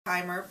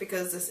timer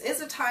because this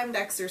is a timed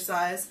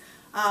exercise.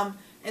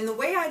 And the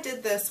way I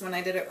did this when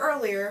I did it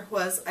earlier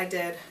was I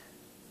did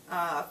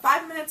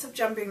 5 minutes of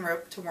jumping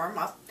rope to warm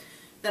up.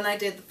 Then I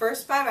did the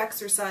first 5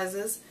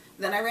 exercises.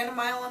 Then I ran a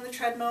mile on the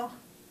treadmill.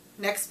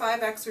 Next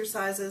 5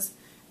 exercises.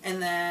 And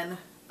then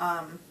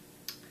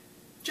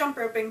jump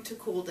roping to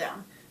cool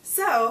down.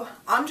 So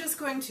I'm just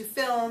going to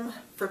film,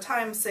 for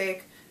time's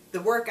sake, the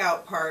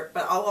workout part,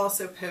 but I'll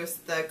also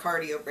post the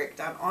cardio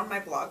breakdown on my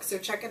blog, so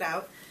check it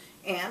out.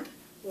 And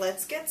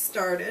let's get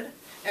started.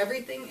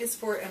 Everything is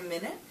for a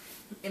minute,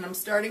 and I'm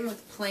starting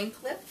with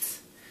plank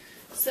lifts.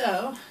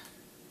 So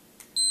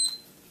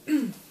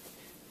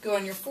go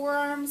on your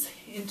forearms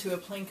into a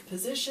plank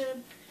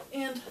position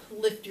and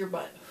lift your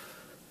butt.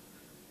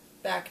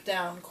 Back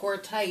down, core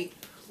tight,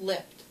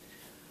 lift.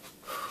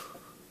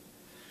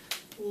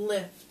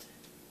 Lift.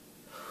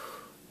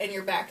 And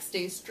your back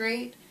stays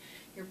straight.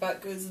 Your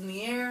butt goes in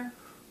the air.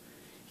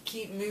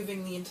 Keep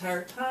moving the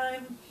entire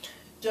time.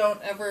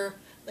 Don't ever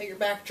let your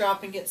back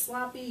drop and get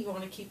sloppy. You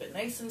want to keep it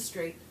nice and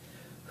straight.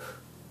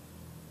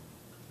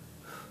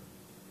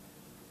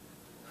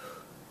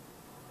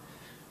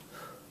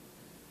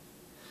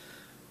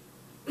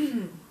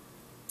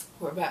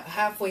 We're about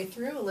halfway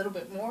through, a little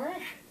bit more.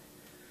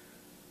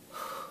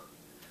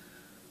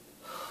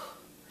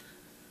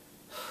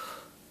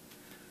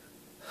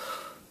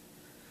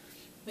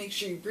 Make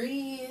sure you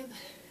breathe.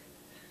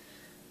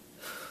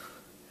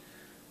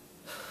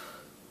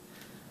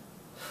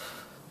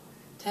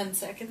 Ten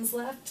seconds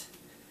left.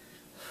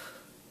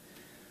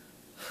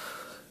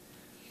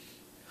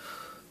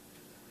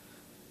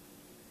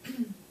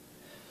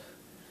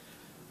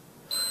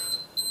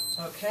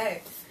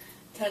 Okay,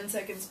 10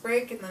 seconds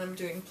break, and then I'm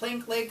doing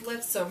plank leg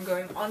lifts, so I'm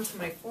going onto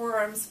my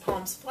forearms,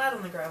 palms flat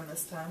on the ground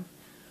this time.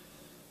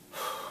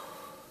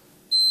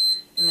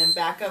 And then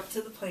back up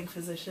to the plank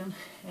position,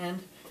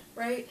 and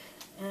right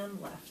and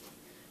left.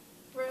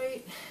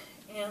 Right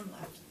and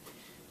left.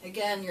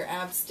 Again, your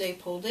abs stay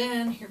pulled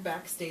in, your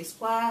back stays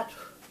flat.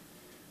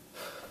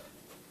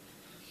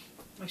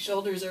 My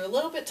shoulders are a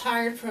little bit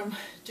tired from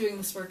doing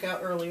this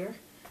workout earlier.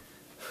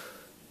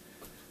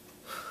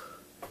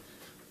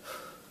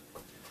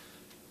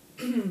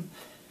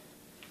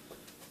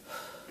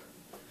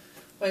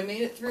 I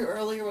made it through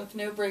earlier with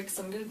no breaks,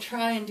 so I'm going to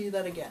try and do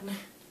that again.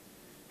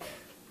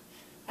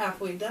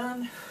 Halfway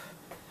done.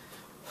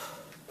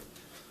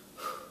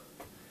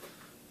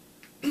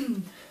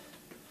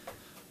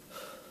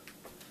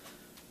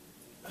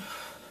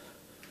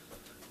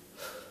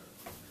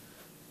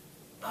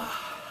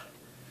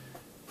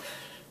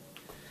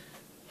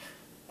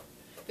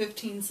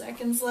 15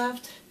 seconds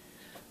left.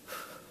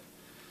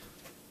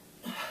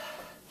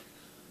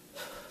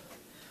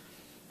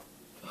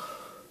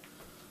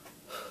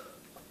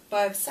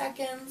 Five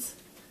seconds.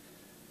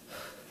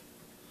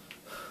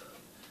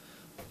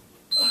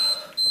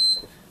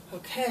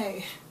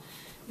 Okay,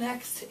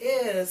 next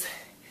is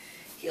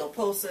heel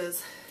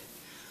pulses.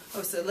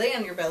 Oh, so lay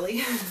on your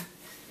belly.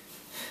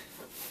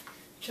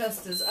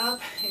 Chest is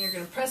up, and you're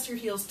going to press your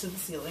heels to the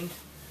ceiling.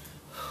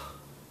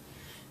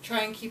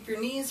 Try and keep your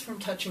knees from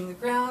touching the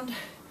ground.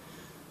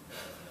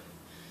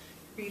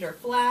 Feet are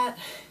flat.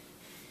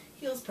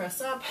 Heels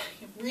press up.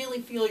 You really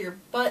feel your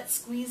butt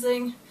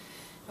squeezing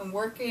and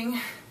working,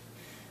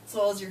 as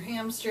well as your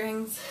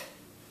hamstrings.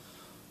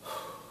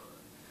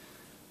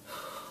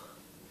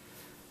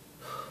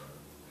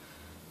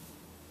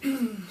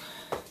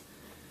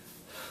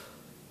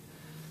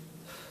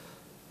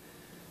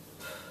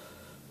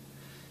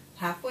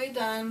 Halfway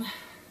done.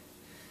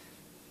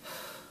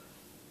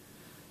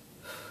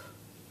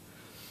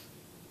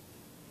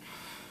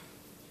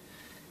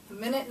 A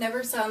minute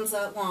never sounds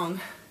that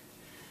long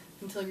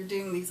until you're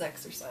doing these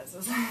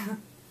exercises.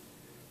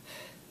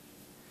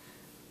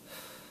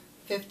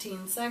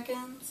 15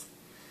 seconds.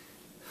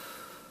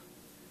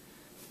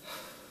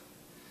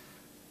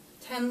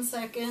 10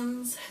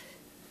 seconds.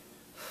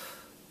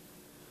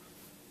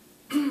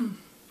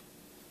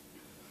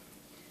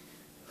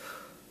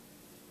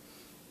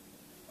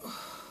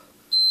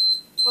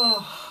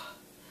 Oh,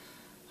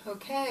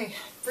 okay,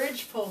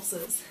 bridge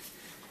pulses.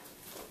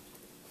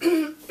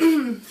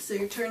 So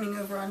you're turning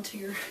over onto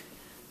your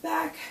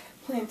back,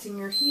 planting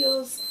your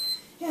heels,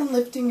 and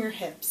lifting your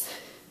hips.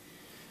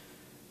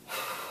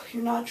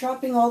 You're not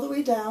dropping all the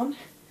way down.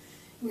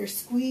 You're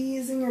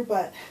squeezing your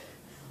butt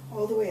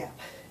all the way up.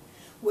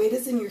 Weight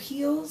is in your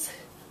heels.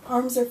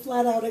 Arms are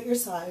flat out at your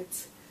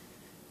sides.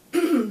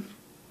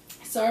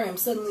 Sorry, I'm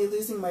suddenly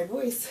losing my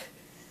voice.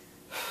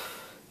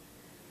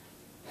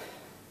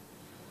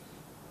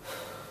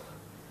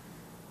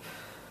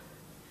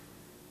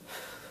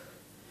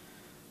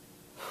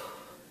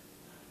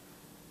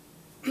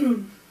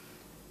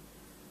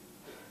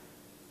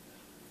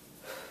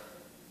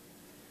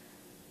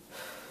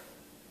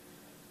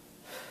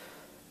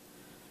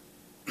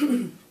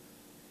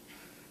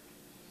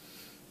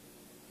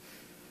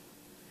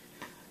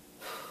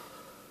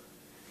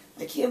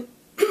 I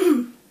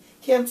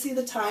can't see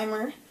the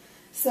timer,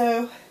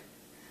 so I'm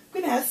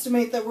going to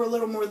estimate that we're a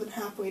little more than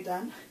halfway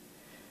done.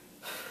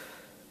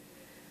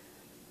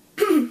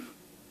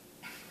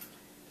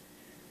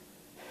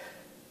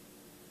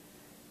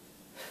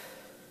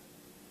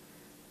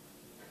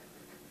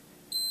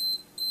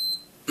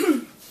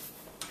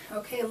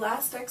 Okay,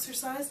 last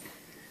exercise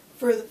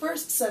for the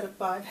first set of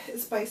 5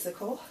 is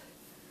bicycle.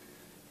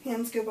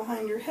 Hands go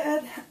behind your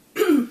head.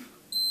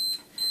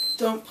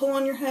 Don't pull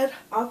on your head.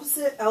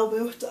 Opposite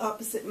elbow to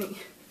opposite knee.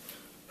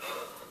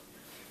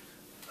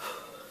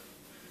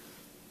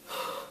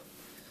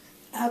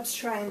 Abs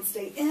try and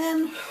stay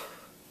in.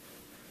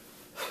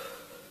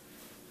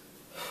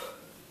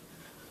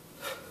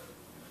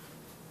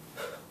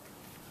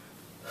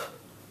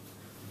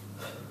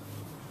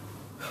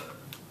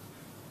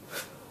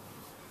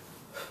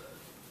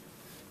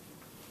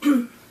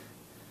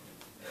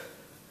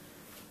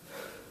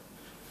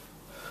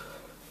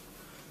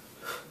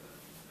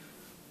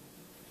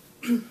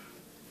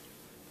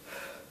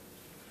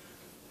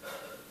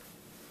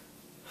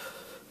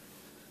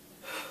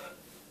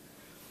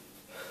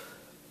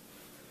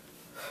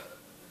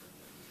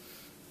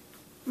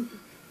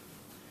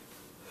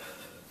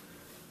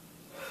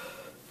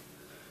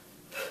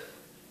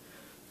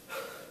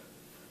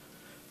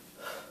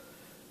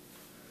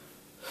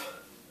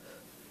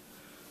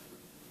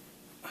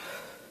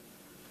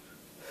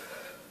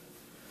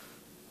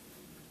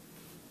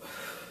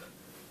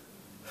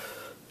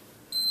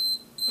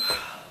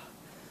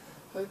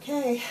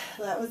 Okay,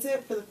 that was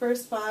it for the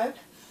first 5.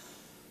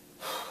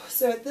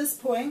 So at this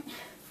point,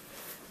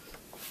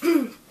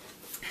 in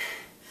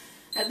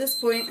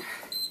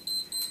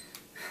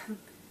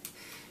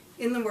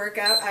the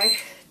workout, I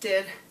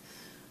did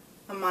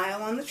a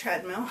mile on the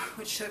treadmill,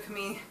 which took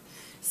me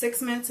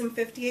 6 minutes and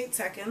 58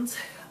 seconds.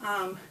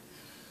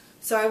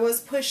 So I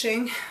was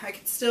pushing. I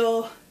could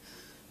still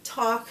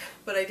talk,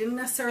 but I didn't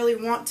necessarily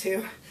want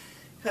to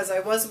because I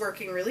was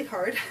working really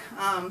hard.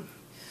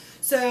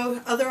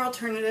 So other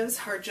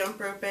alternatives are jump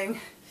roping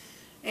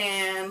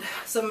and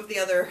some of the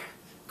other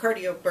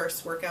cardio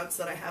burst workouts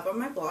that I have on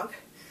my blog.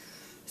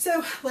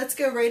 So let's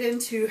go right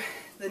into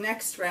the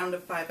next round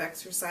of 5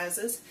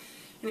 exercises.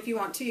 And if you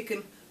want to, you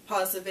can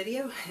pause the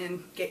video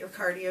and get your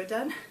cardio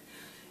done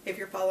if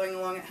you're following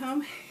along at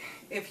home.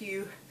 If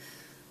you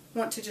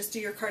want to just do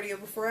your cardio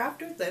before or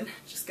after, then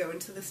just go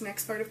into this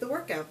next part of the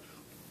workout.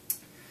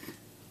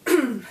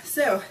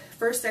 So,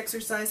 first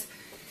exercise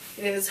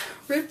is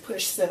rib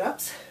push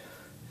sit-ups.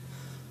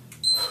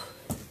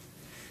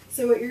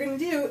 So what you're going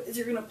to do is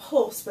you're going to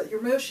pulse, but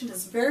your motion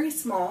is very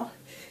small.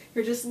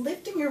 You're just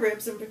lifting your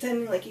ribs and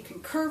pretending like you can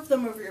curve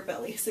them over your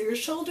belly. So your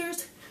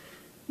shoulders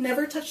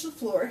never touch the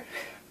floor.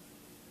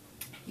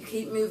 You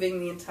keep moving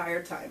the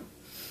entire time.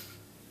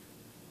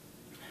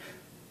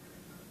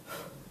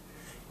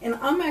 And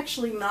I'm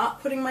actually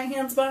not putting my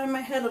hands behind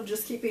my head. I'm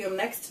just keeping them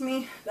next to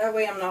me. That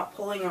way I'm not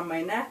pulling on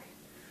my neck.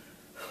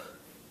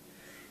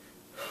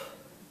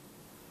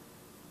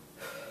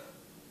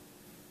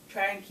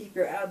 Try and keep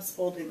your abs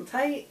folded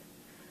tight.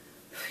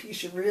 You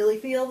should really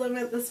feel them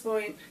at this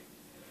point.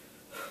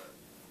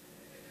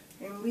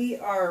 And we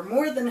are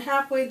more than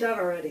halfway done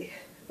already.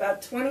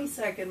 About 20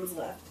 seconds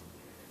left.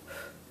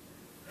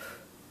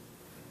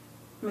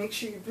 Make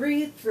sure you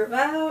breathe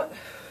throughout.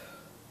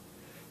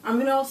 I'm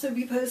going to also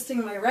be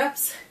posting my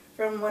reps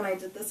from when I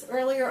did this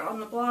earlier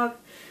on the blog.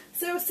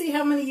 So see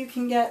how many you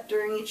can get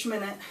during each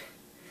minute.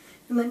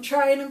 And then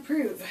try and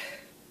improve.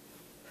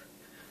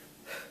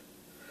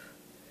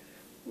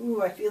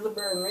 Ooh, I feel the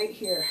burn right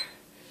here.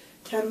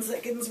 10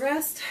 seconds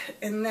rest,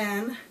 and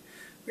then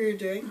we're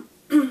doing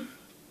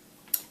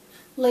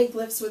leg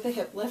lifts with a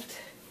hip lift.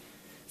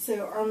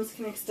 So arms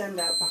can extend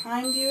out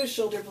behind you,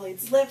 shoulder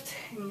blades lift,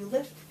 and you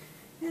lift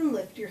and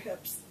lift your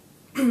hips.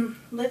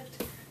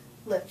 Lift,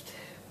 lift,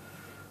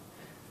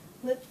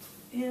 lift,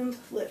 and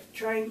lift.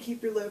 Try and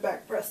keep your low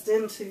back pressed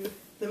into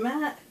the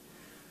mat.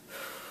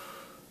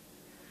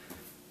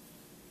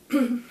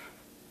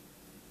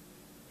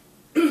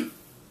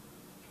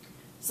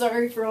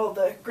 Sorry for all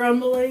the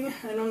grumbling.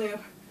 I don't know.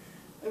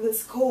 I have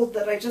this cold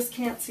that I just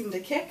can't seem to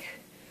kick.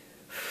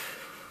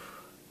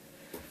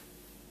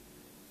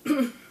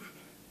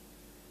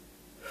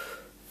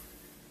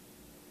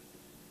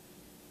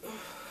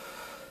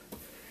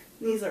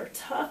 These are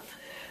tough.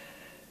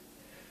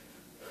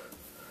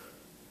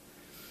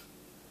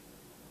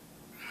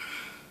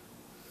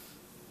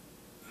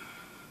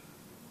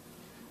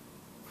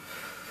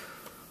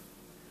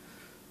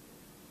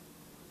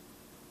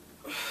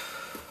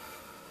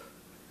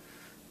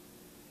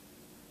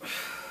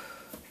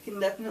 I can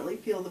definitely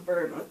feel the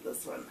burn with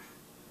this one.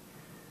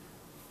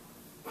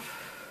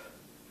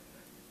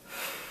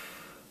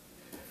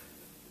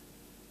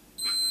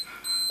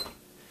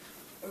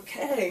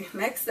 Okay,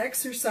 next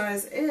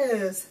exercise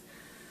is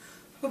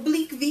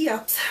oblique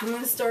V-ups. I'm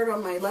going to start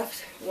on my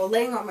left, well,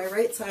 laying on my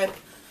right side,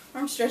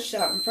 arm stretched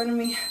out in front of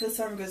me. This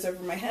arm goes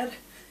over my head,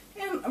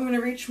 and I'm going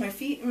to reach my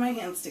feet and my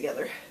hands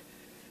together.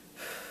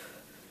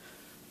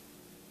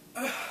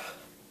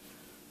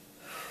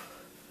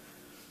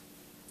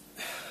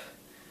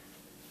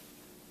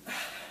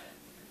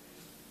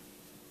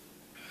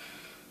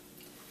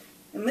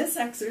 And this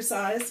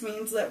exercise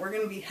means that we're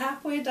going to be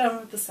halfway done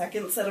with the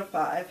second set of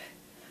 5.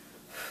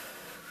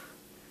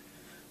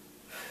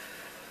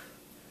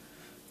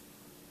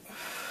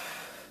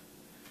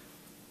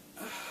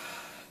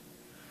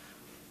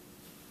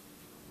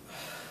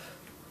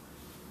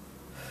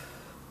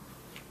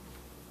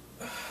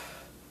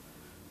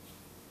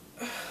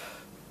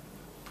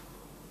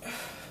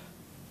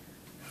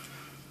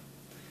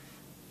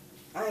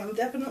 am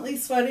definitely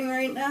sweating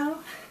right now.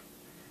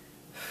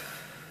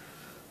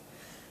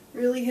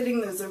 Really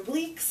hitting those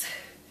obliques.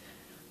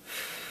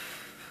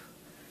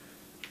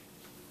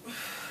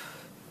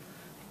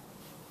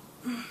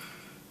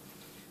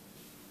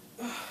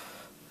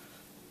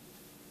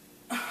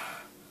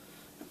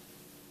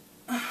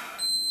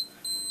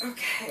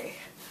 Okay,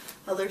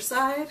 other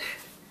side.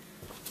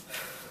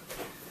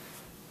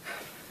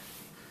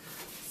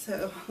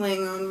 So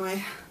laying on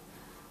my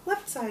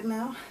left side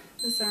now,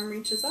 this arm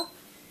reaches up,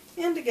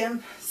 and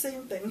again,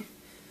 same thing.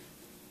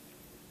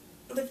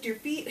 Lift your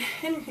feet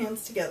and your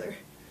hands together.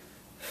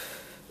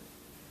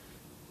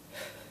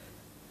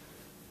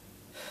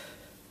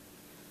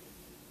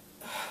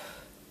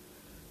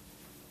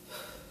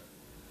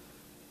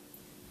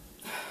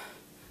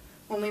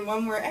 Only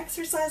one more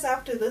exercise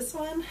after this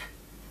one.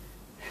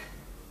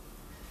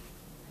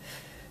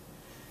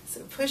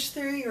 So push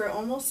through, you're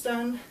almost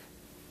done.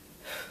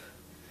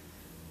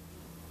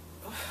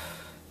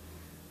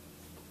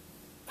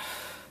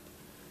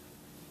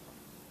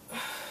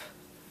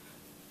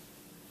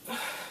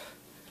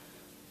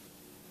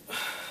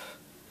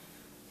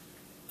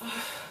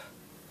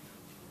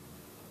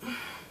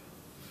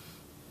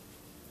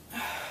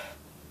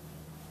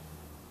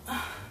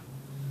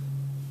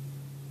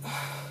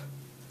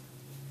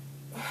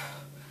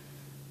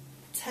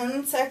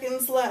 Ten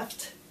seconds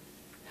left.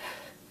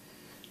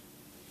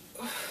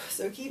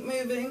 So keep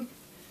moving.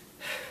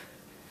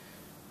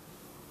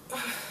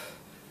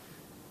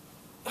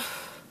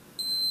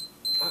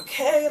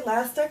 Okay,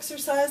 last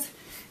exercise,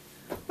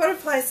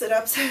 butterfly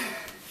sit-ups.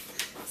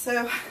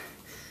 So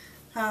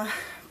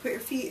put your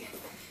feet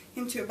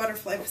into a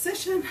butterfly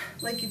position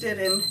like you did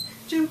in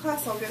gym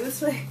class. I'll go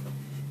this way.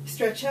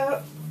 Stretch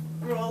out,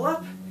 roll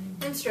up,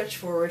 and stretch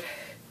forward.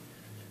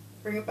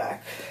 Bring it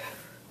back.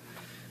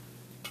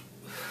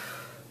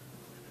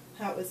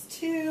 That was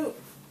 2,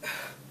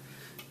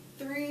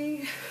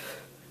 3,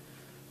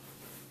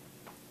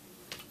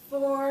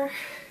 4,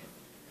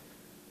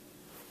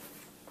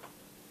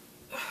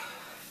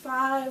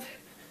 5,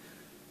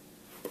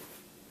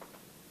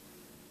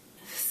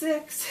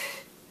 6,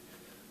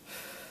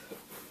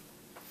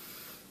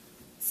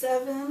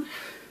 7,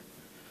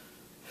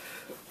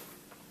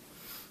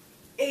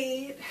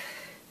 8,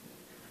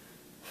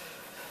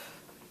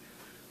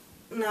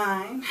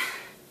 9,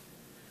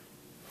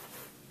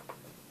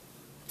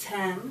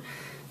 10,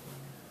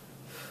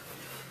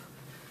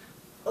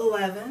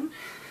 11,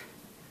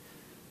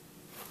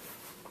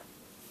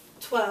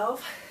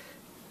 12,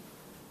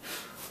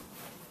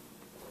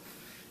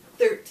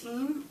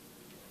 13,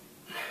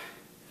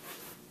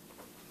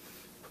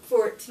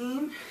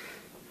 14,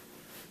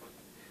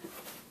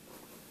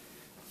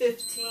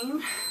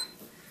 15.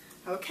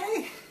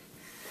 Okay,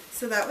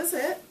 so that was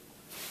it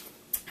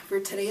for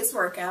today's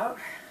workout.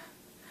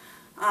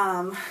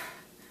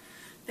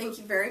 Thank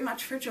you very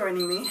much for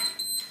joining me.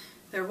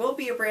 There will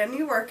be a brand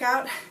new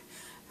workout,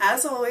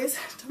 as always,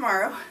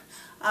 tomorrow.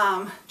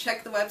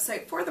 Check the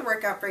website for the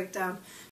workout breakdown.